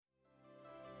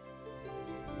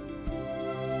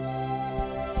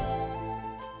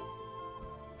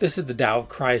This is the Tao of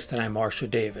Christ, and I'm Marshall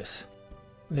Davis.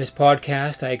 In this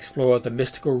podcast, I explore the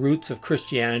mystical roots of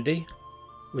Christianity,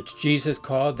 which Jesus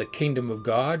called the Kingdom of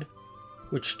God,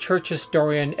 which church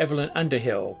historian Evelyn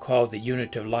Underhill called the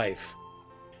Unitive Life,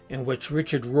 and which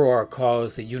Richard Rohr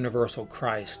calls the Universal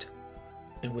Christ,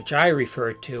 and which I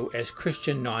refer to as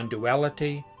Christian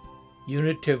non-duality,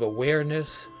 unitive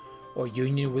awareness, or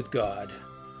union with God.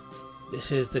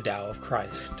 This is the Tao of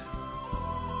Christ.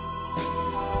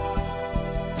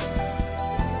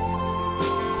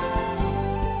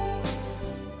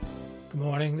 Good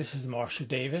morning, this is Marshall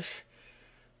Davis.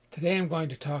 Today I'm going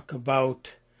to talk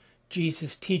about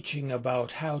Jesus' teaching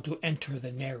about how to enter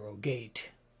the narrow gate.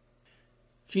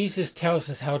 Jesus tells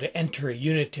us how to enter a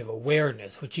unitive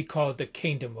awareness, which he called the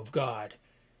Kingdom of God.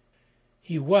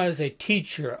 He was a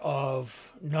teacher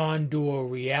of non-dual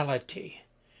reality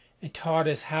and taught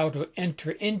us how to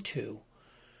enter into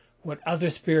what other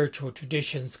spiritual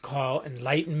traditions call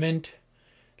enlightenment,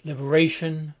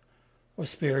 liberation, or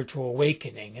spiritual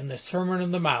awakening. In the Sermon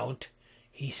on the Mount,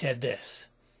 he said this: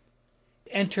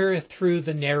 "Enter through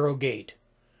the narrow gate.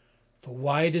 For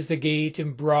wide is the gate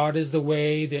and broad is the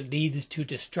way that leads to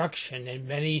destruction, and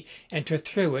many enter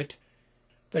through it.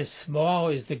 But small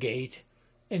is the gate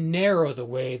and narrow the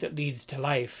way that leads to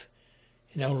life,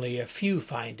 and only a few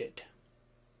find it."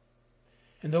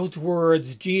 In those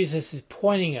words, Jesus is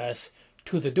pointing us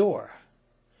to the door.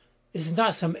 This is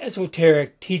not some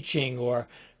esoteric teaching or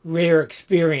rare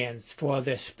experience for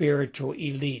the spiritual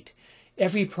elite.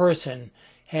 Every person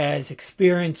has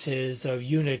experiences of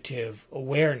unitive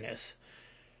awareness,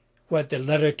 what the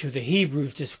letter to the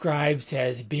Hebrews describes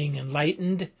as being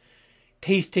enlightened,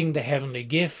 tasting the heavenly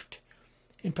gift,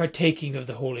 and partaking of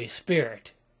the Holy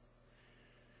Spirit.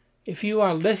 If you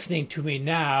are listening to me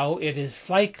now, it is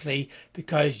likely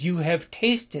because you have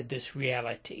tasted this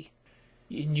reality,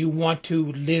 and you want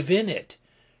to live in it,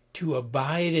 to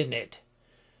abide in it.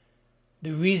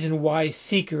 The reason why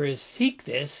seekers seek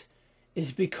this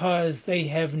is because they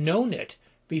have known it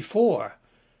before,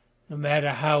 no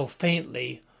matter how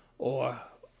faintly or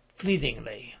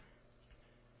fleetingly.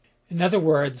 In other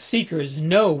words, seekers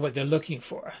know what they're looking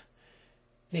for.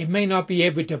 They may not be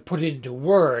able to put it into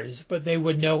words, but they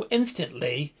would know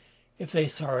instantly if they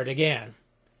saw it again.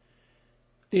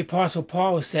 The Apostle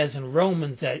Paul says in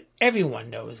Romans that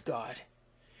everyone knows God.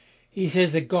 He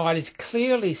says that God is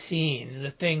clearly seen in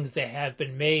the things that have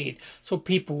been made, so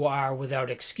people are without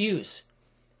excuse.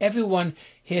 Everyone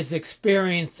has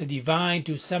experienced the divine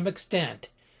to some extent,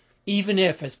 even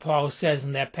if, as Paul says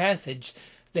in that passage,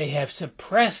 they have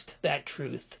suppressed that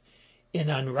truth in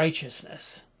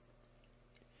unrighteousness.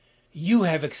 You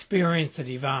have experienced the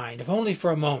divine, if only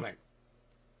for a moment.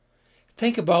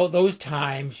 Think about those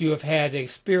times you have had a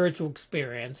spiritual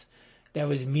experience that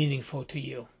was meaningful to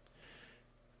you.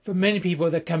 For many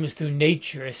people that comes through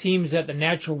nature, it seems that the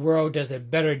natural world does a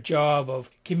better job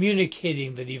of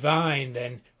communicating the divine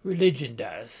than religion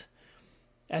does.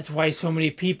 That's why so many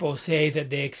people say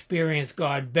that they experience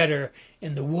God better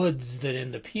in the woods than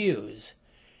in the pews.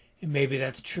 And maybe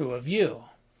that's true of you.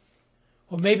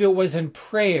 Or maybe it was in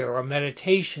prayer or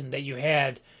meditation that you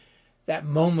had that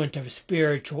moment of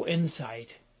spiritual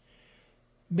insight.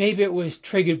 Maybe it was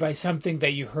triggered by something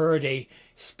that you heard a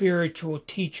spiritual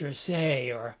teacher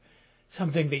say, or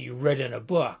something that you read in a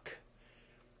book.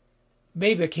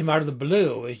 Maybe it came out of the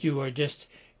blue as you were just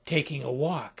taking a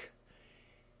walk.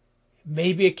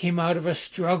 Maybe it came out of a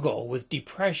struggle with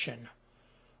depression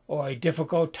or a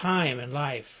difficult time in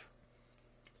life.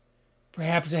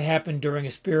 Perhaps it happened during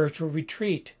a spiritual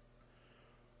retreat.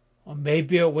 Or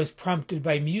maybe it was prompted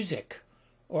by music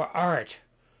or art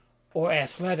or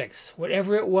athletics.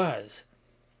 Whatever it was,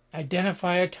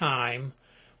 identify a time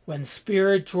when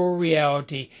spiritual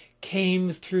reality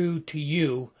came through to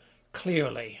you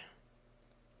clearly.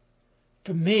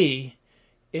 For me,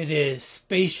 it is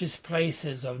spacious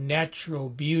places of natural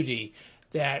beauty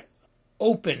that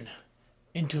open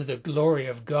into the glory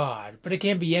of God. But it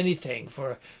can be anything.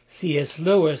 For C.S.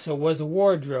 Lewis, it was a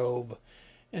wardrobe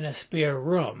in a spare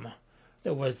room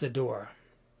that was the door.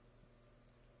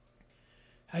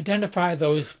 Identify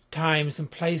those times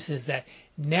and places that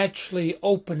naturally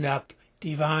open up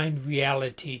divine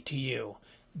reality to you.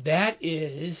 That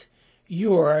is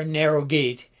your narrow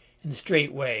gate and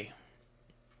straight way.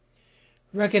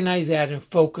 Recognize that and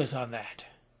focus on that.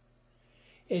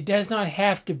 It does not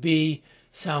have to be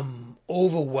some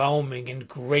overwhelming and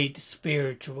great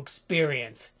spiritual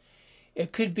experience.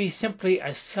 It could be simply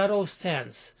a subtle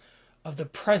sense of the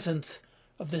presence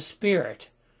of the Spirit,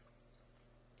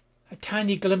 a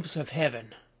tiny glimpse of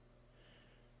heaven.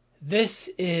 This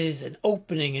is an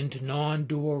opening into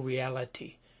non-dual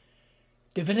reality.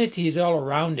 Divinity is all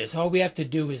around us. All we have to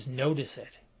do is notice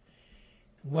it.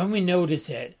 When we notice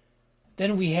it,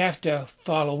 then we have to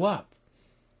follow up.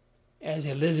 As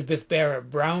Elizabeth Barrett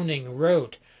Browning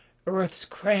wrote, "Earth's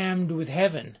crammed with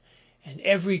heaven, and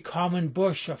every common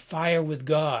bush afire with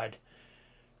God.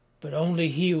 But only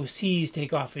he who sees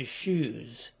take off his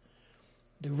shoes.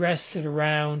 The rest sit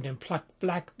around and pluck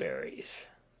blackberries."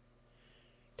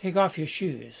 Take off your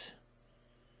shoes.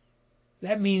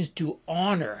 That means to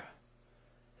honor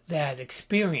that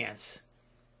experience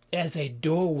as a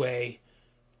doorway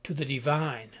to the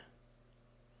divine.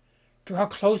 Draw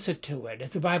closer to it. As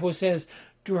the Bible says,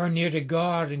 draw near to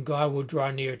God and God will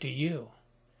draw near to you.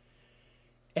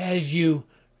 As you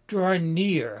draw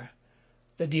near,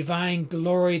 the divine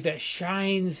glory that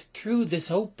shines through this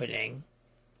opening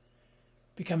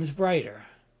becomes brighter.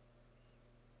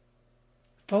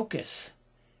 Focus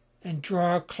and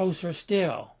draw closer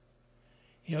still.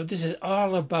 This is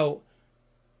all about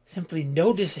simply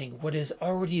noticing what is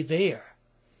already there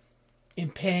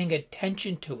and paying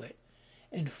attention to it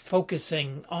and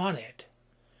focusing on it.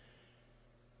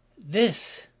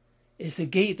 This is the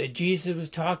gate that Jesus was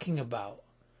talking about.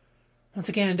 Once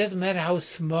again, it doesn't matter how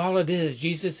small it is.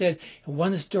 Jesus said in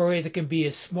one story that can be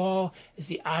as small as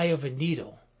the eye of a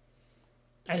needle.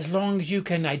 As long as you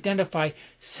can identify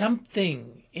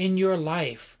something in your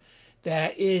life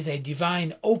that is a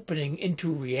divine opening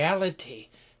into reality,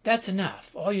 that's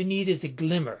enough. All you need is a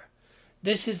glimmer.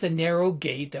 This is the narrow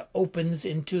gate that opens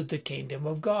into the kingdom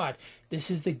of God. This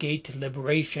is the gate to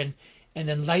liberation and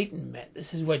enlightenment.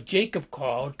 This is what Jacob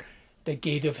called the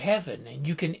gate of heaven. And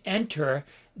you can enter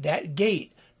that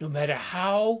gate no matter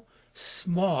how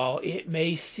small it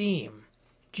may seem.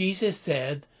 Jesus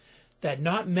said that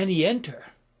not many enter,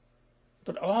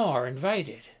 but all are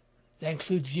invited. That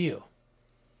includes you.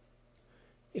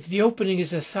 If the opening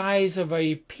is the size of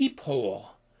a peephole,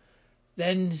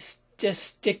 then just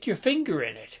stick your finger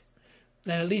in it.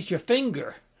 Then at least your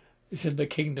finger is in the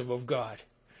kingdom of God.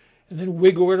 And then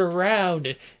wiggle it around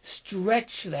and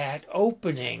stretch that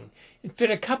opening and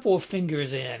fit a couple of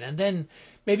fingers in, and then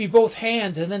maybe both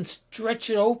hands, and then stretch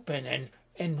it open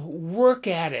and work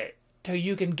at it till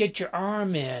you can get your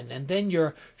arm in, and then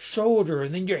your shoulder,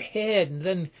 and then your head, and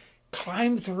then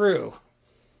climb through.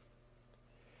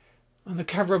 On the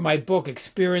cover of my book,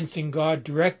 Experiencing God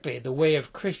Directly, The Way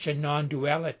of Christian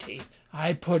Non-Duality,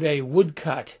 I put a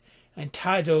woodcut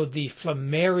entitled The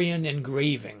Flammarion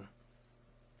Engraving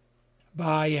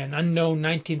by an unknown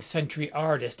 19th century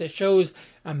artist that shows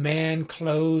a man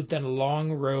clothed in a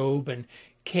long robe and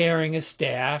carrying a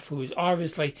staff who's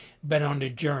obviously been on a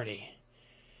journey.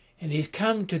 And he's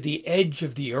come to the edge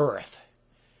of the earth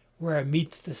where it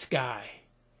meets the sky.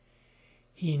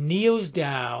 He kneels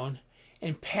down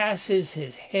and passes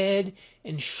his head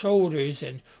and shoulders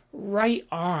and right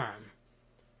arm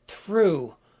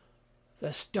through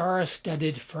the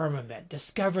star-studded firmament,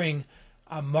 discovering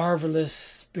a marvelous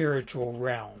spiritual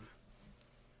realm.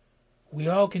 We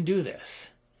all can do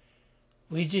this.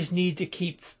 We just need to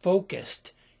keep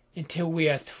focused until we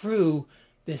are through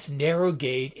this narrow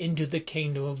gate into the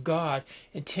kingdom of God,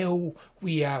 until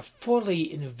we are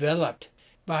fully enveloped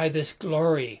by this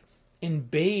glory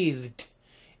and bathed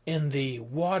in the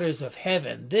waters of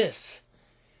heaven. This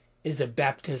is the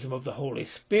baptism of the Holy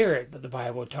Spirit that the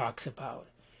Bible talks about.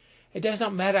 It does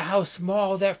not matter how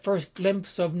small that first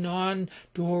glimpse of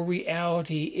non-dual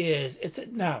reality is. It's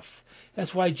enough.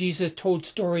 That's why Jesus told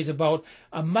stories about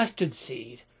a mustard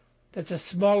seed. That's the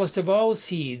smallest of all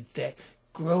seeds that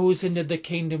grows into the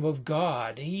kingdom of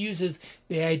God. He uses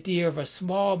the idea of a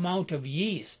small amount of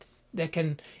yeast that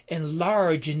can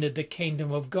enlarge into the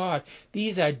kingdom of God.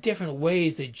 These are different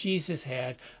ways that Jesus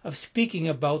had of speaking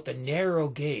about the narrow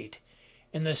gate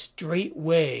and the straight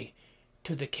way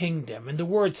to the kingdom. And the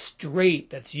word straight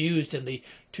that's used in the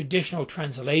traditional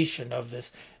translation of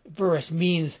this verse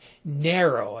means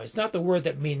narrow. It's not the word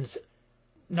that means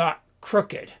not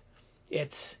crooked.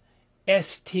 It's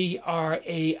S-T-R-A-I-T.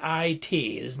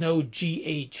 There's no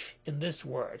G-H in this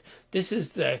word. This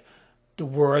is the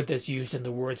word that's used in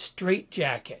the word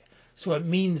straitjacket. So it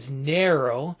means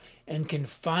narrow and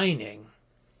confining.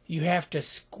 You have to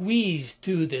squeeze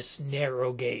through this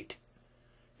narrow gate,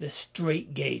 this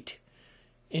straight gate,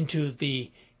 into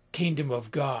the kingdom of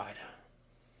God.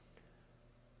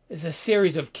 There's a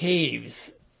series of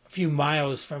caves a few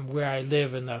miles from where I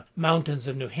live in the mountains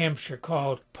of New Hampshire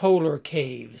called Polar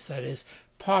Caves that is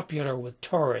popular with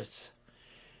tourists.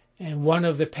 And one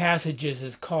of the passages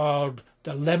is called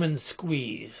the lemon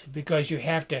squeeze, because you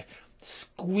have to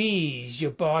squeeze your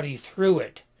body through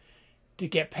it to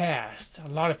get past. A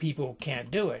lot of people can't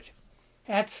do it.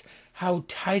 That's how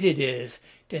tight it is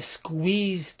to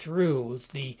squeeze through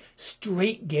the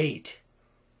straight gate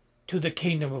to the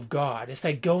kingdom of God. It's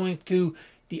like going through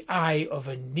the eye of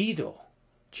a needle,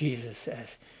 Jesus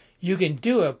says. You can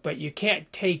do it, but you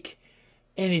can't take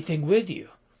anything with you.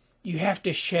 You have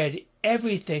to shed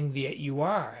everything that you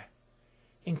are,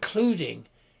 including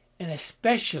and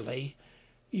especially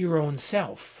your own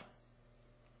self.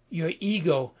 Your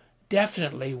ego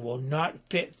definitely will not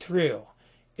fit through.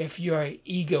 If your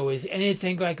ego is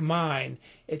anything like mine,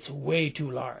 it's way too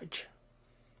large.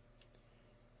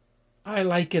 I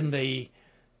liken the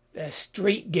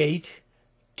straight gate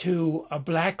to a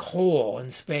black hole in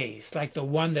space, like the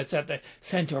one that's at the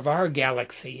center of our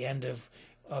galaxy and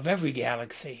of every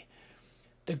galaxy.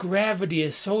 The gravity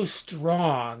is so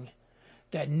strong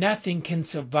that nothing can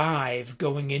survive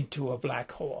going into a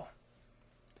black hole.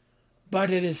 But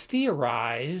it is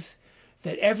theorized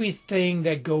that everything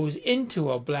that goes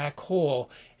into a black hole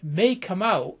may come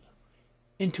out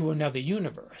into another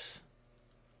universe.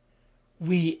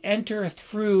 We enter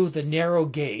through the narrow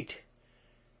gate,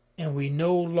 and we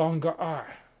no longer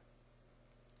are.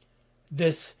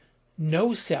 This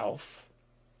no self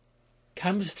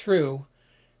comes through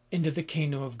into the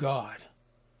kingdom of God.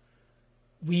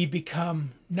 We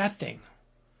become nothing,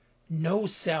 no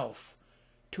self,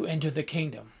 to enter the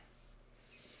kingdom.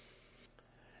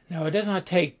 Now, it does not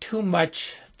take too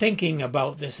much thinking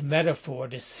about this metaphor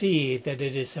to see that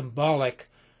it is symbolic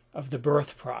of the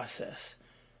birth process.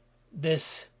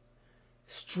 This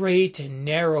straight and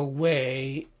narrow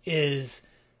way is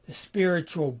the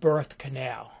spiritual birth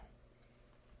canal.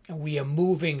 And we are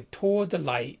moving toward the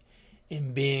light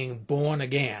in being born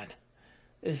again.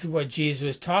 This is what Jesus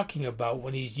is talking about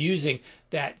when he's using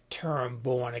that term,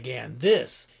 born again.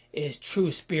 This is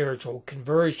true spiritual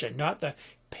conversion, not the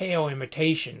pale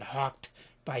imitation hawked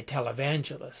by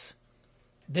televangelists.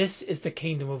 This is the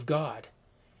kingdom of God.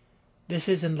 This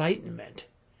is enlightenment.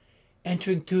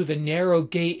 Entering through the narrow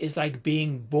gate is like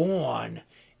being born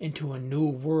into a new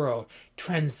world,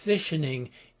 transitioning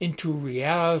into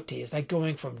reality. It's like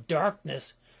going from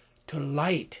darkness to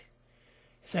light.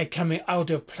 It's like coming out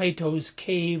of Plato's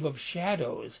cave of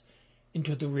shadows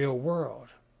into the real world.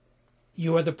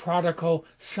 You are the prodigal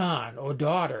son or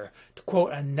daughter, to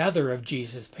quote another of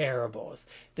Jesus' parables.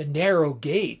 The narrow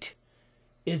gate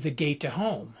is the gate to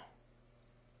home.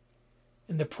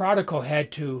 And the prodigal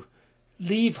had to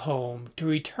leave home to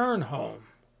return home.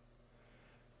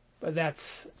 But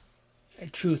that's a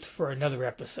truth for another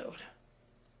episode.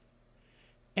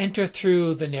 Enter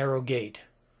through the narrow gate.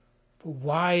 For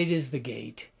wide is the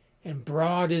gate, and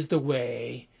broad is the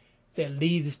way that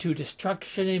leads to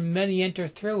destruction, and many enter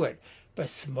through it. But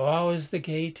small is the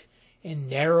gate, and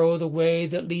narrow the way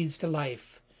that leads to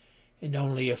life, and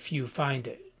only a few find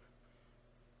it.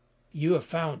 You have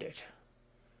found it.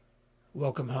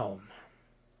 Welcome home.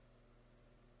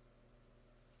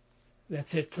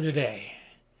 That's it for today.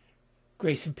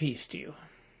 Grace and peace to you.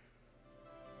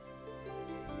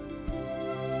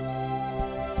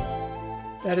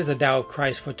 That is the Tao of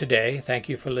Christ for today. Thank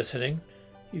you for listening.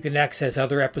 You can access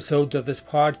other episodes of this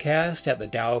podcast at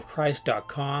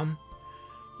thedaoofchrist.com.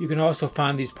 You can also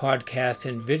find these podcasts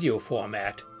in video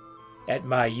format at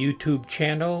my YouTube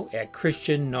channel at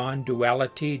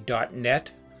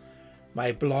christiannonduality.net.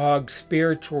 My blog,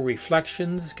 Spiritual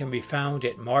Reflections, can be found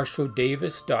at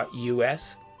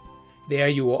marshalldavis.us. There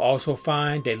you will also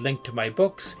find a link to my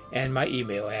books and my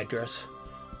email address.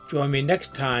 Join me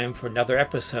next time for another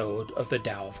episode of the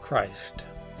Tao of Christ.